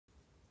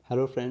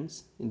Hello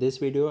friends, in this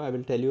video I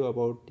will tell you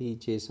about the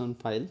Json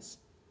files.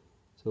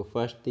 So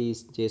first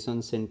is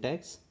Json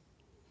syntax.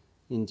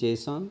 In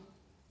Json,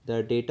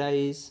 the data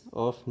is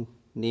of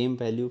name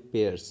value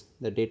pairs.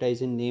 The data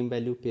is in name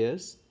value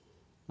pairs.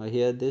 Now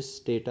here this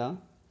data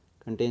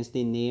contains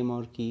the name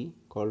or key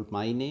called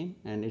my name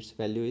and its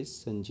value is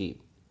Sanjeev.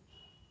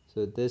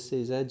 So this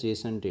is a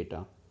Json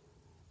data.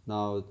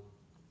 Now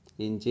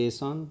in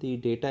Json the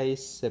data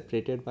is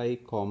separated by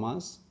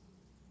commas.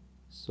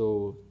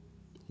 So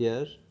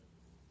here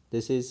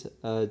this is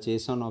a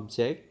Json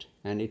object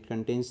and it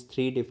contains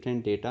three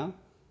different data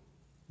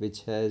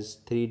which has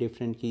three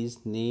different keys: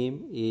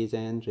 name, age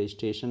and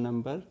registration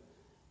number,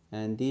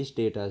 and these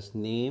data's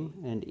name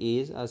and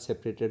age are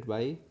separated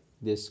by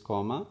this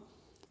comma,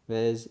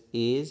 whereas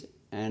age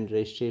and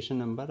registration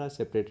number are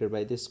separated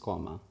by this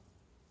comma.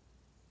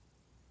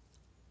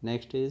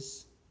 Next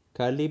is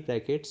curly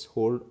brackets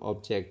hold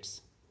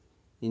objects.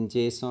 In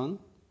Json,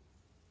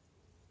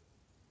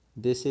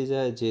 this is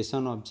a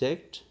Json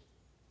object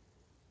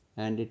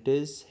and it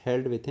is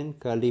held within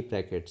curly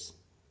brackets.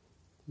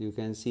 You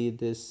can see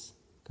this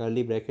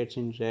curly brackets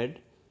in red.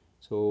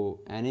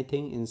 So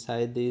anything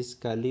inside these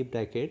curly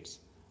brackets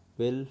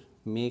will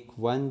make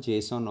one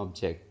Json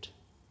object.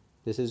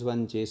 This is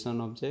one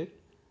Json object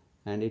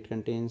and it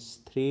contains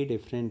three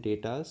different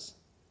datas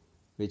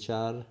which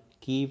are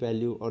key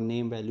value or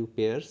name value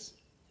pairs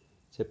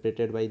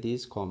separated by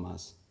these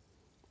commas.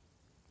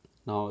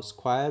 Now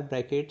square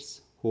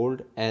brackets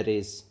hold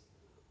arrays,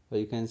 or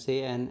you can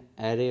say an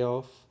array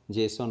of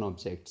Json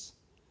objects.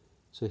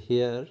 So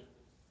here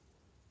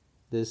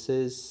this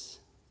is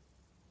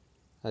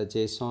a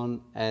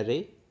Json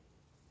array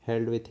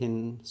held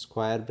within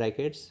square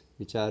brackets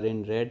which are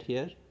in red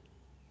here,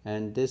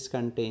 and this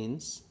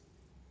contains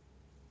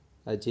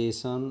a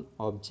Json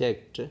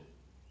object.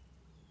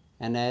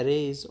 An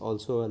array is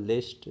also a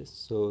list,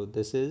 so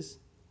this is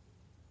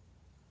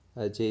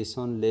a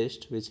Json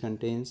list which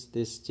contains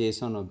this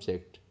Json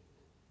object.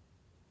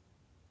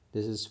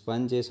 This is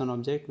one Json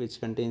object which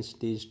contains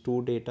these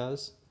two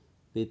datas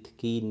with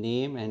key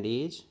name and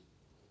age.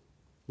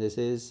 This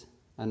is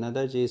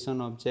another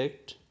Json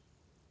object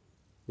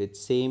with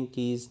same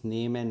keys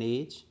name and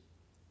age,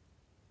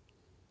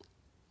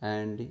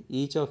 and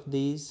each of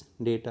these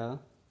data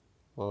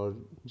or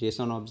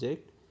Json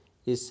object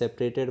is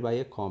separated by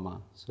a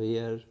comma. So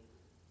here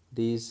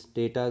these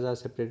datas are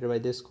separated by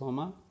this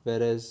comma,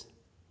 whereas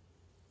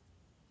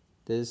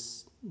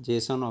this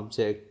Json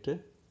object,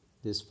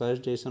 this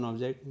first Json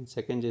object and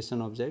second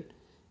Json object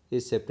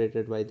is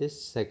separated by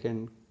this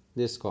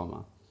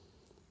comma.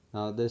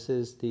 Now this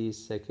is the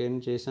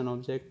second Json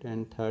object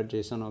and third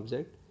Json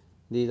object.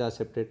 These are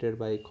separated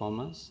by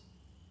commas.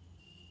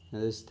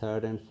 And this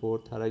third and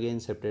fourth are again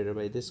separated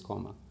by this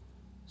comma.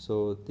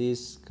 So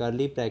these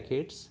curly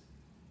brackets,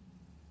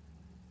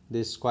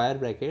 these square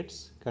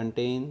brackets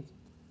contain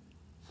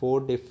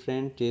four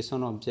different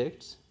Json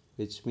objects,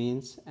 which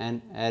means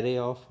an array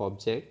of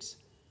objects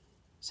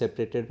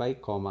separated by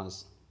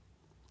commas,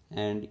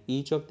 and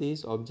each of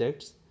these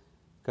objects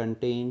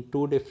contain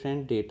two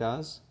different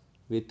datas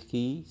with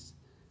keys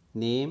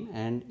name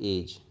and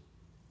age.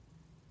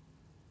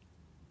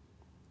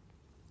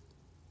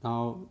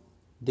 Now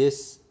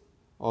these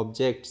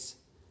objects,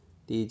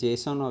 the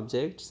Json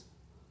objects,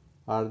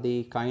 are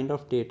the kind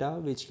of data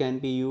which can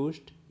be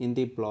used in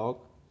the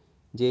block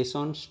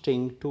Json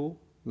string to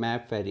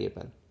map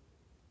variable.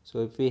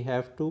 So if we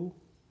have to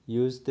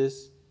use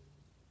this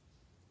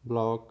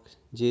block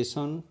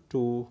Json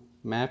to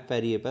map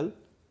variable,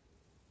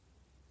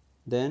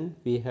 then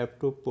we have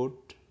to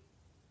put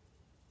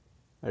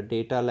a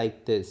data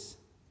like this,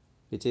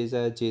 which is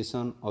a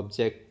Json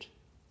object.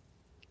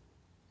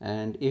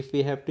 And if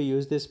we have to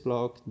use this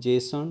block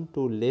Json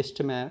to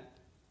list map,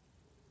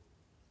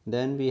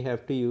 then we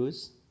have to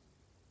use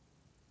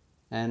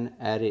an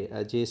array,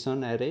 a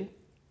Json array,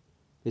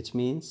 which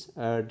means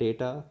a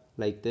data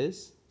like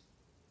this,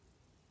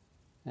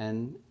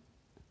 an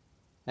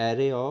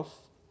array of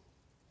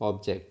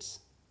objects,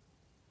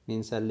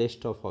 means a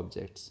list of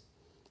objects.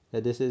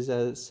 This is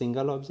a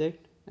single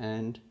object,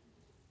 and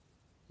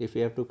if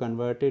we have to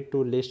convert it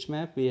to list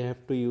map, we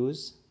have to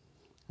use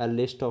a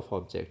list of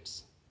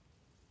objects.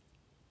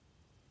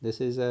 This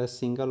is a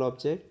single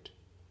object,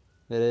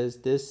 whereas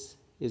this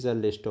is a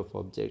list of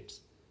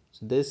objects.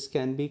 So this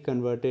can be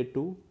converted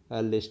to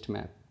a list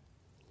map,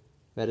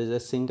 whereas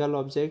a single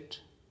object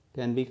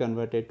can be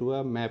converted to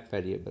a map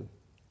variable.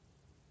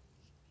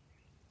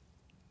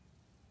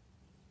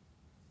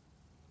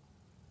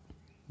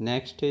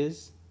 Next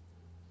is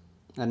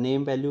a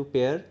name value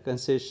pair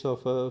consists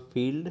of a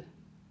field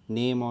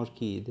name or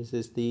key. This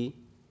is the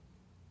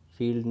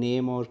field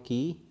name or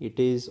key. It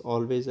is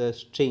always a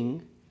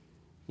string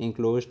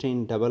enclosed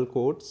in double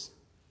quotes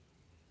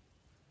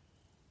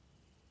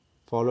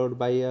followed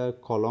by a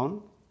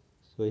colon.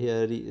 So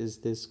here is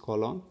this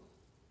colon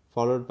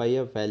followed by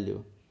a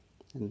value,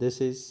 and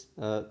this is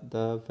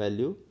the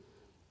value.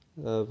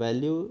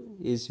 Value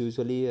is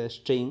usually a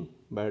string,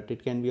 but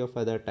it can be of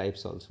other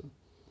types also.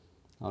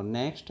 Now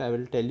next I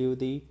will tell you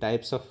the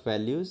types of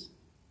values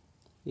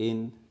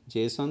in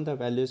JSON, the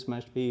values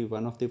must be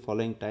one of the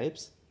following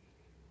types.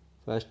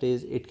 First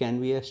is it can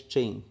be a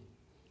string.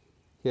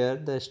 Here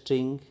the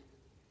string,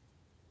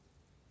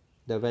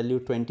 the value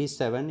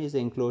 27 is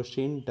enclosed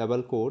in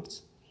double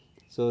quotes,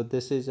 so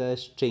this is a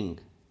string.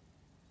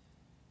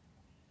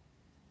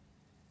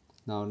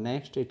 Now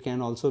next, it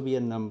can also be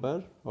a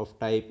number of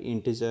type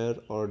integer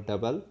or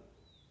double.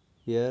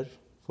 Here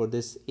for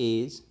this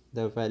age,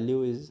 the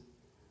value is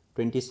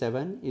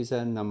 27 is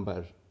a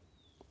number.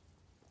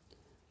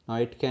 Now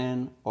it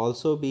can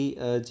also be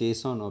a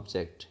JSON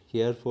object.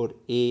 Here for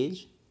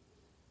age,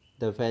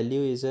 the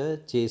value is a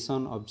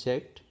JSON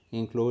object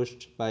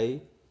enclosed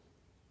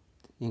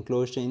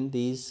in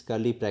these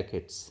curly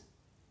brackets,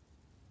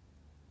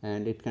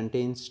 and it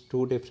contains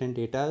two different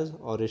data,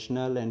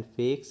 original and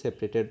fake,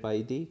 separated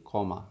by the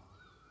comma.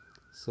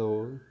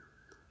 So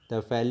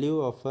the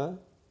value of a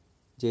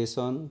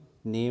JSON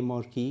name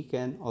or key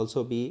can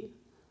also be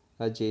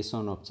a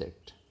JSON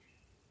object.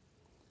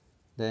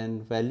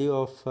 Then value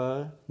of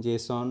a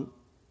JSON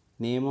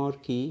name or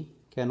key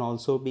can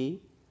also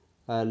be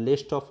a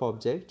list of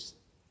objects.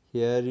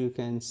 Here you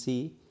can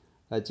see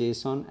a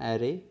JSON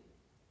array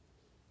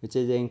which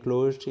is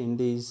enclosed in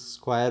these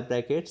square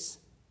brackets,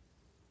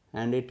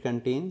 and it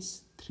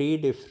contains three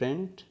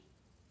different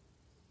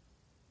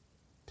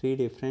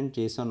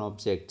JSON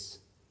objects.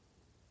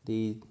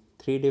 The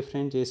three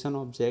different JSON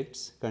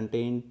objects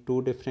contain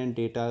two different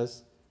data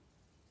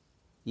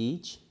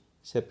each,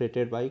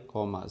 separated by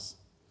commas,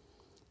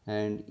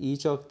 and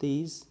each of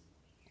these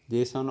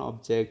JSON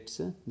objects,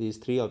 these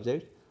three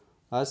objects,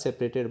 are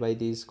separated by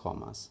these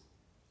commas.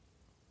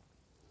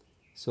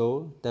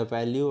 So the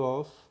value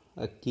of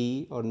a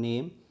key or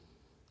name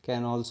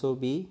can also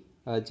be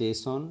a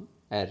JSON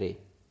array.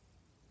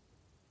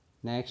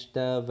 Next,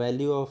 the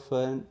value of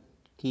a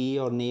key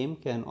or name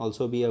can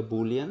also be a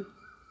boolean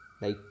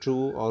like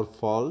true or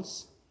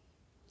false,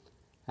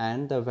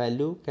 and the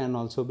value can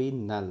also be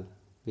null,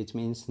 which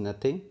means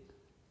nothing.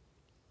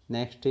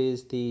 Next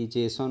is the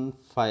Json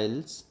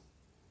files.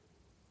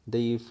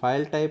 The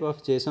file type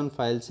of Json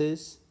files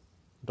is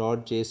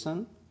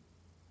 .json.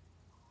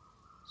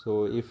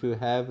 So if you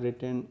have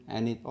written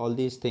all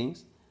these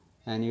things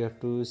and you have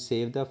to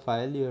save the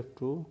file, you have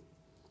to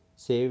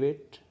save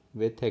it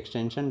with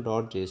extension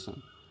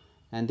 .json.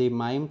 And the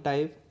MIME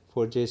type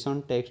for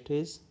JSON text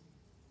is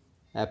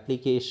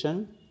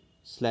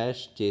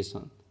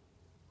application/JSON.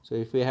 So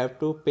if you have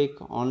to pick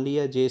only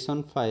a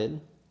JSON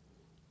file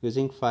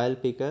using file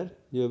picker,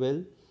 you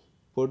will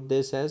put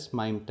this as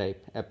MIME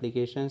type,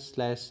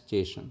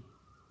 application/JSON.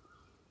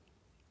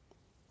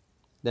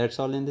 That's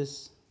all in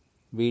this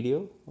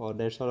video, or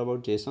that's all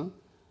about JSON.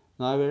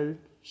 Now I will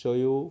show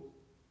you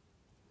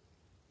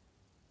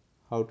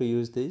how to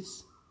use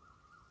this.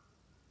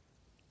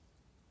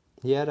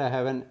 Here I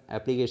have an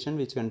application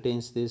which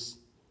contains this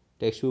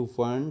text view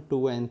 1,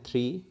 2 and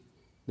 3,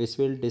 which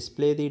will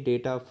display the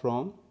data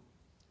from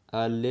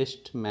a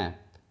list map.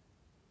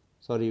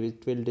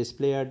 It will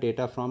display a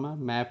data from a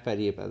map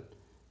variable,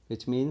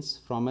 which means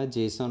from a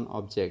JSON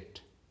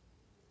object.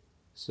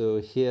 So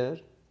here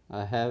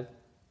I have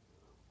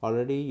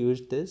already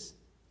used this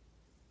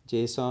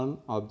JSON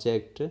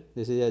object.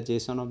 This is a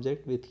JSON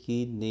object with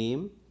key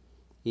name,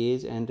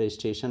 age and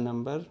registration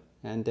number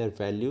and their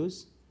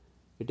values.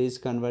 It is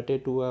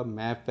converted to a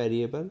map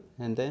variable,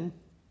 and then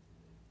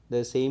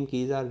the same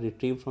keys are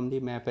retrieved from the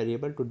map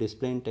variable to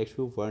display in text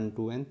view 1,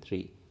 2 and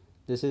 3.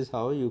 This is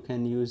how you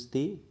can use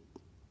the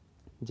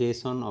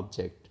JSON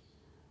object.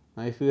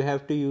 Now if you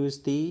have to use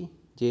the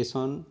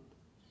JSON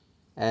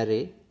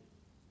array,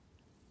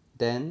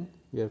 then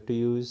you have to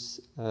use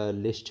a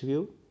list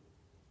view.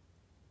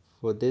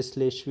 For this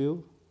list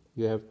view,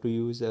 you have to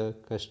use a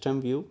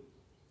custom view,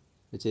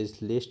 which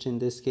is list in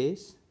this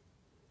case,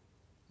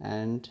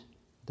 and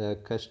the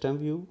custom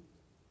view,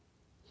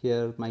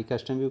 here my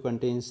custom view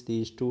contains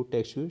these two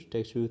text views,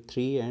 text view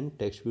 3 and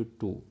text view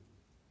 2.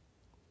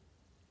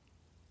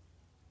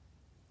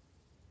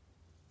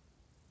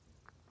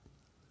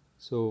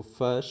 So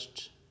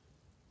first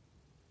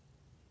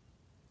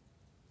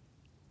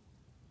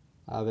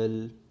I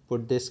will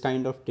put this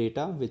kind of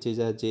data, which is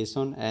a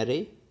JSON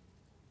array,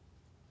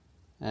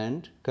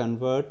 and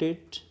convert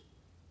it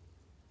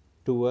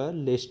to a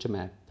list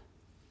map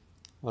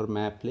or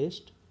map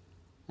list,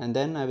 and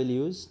then I will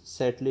use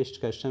set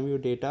list custom view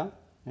data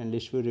and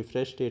list view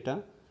refresh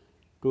data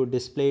to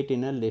display it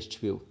in a list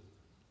view.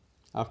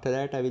 After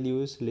that I will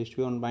use list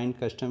view unbind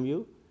custom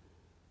view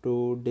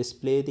to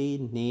display the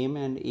name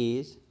and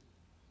age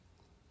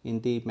in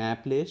the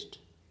map list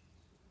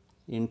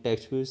in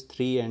text views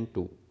 3 and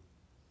 2.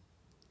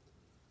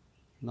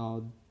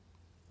 Now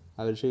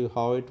I will show you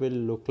how it will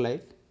look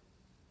like.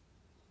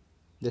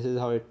 This is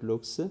how it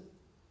looks.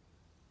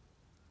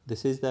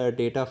 This is the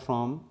data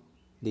from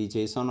the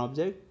JSON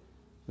object,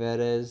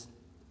 whereas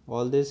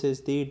all this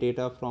is the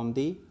data from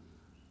the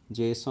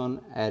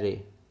JSON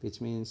array,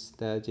 which means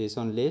the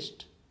JSON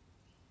list.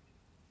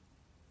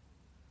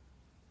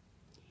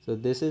 So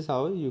this is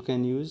how you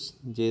can use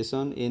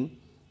JSON in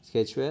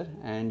Sketchware,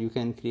 and you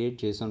can create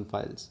JSON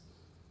files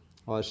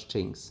or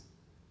strings.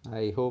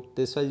 I hope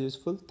this was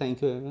useful.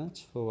 Thank you very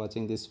much for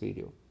watching this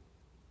video.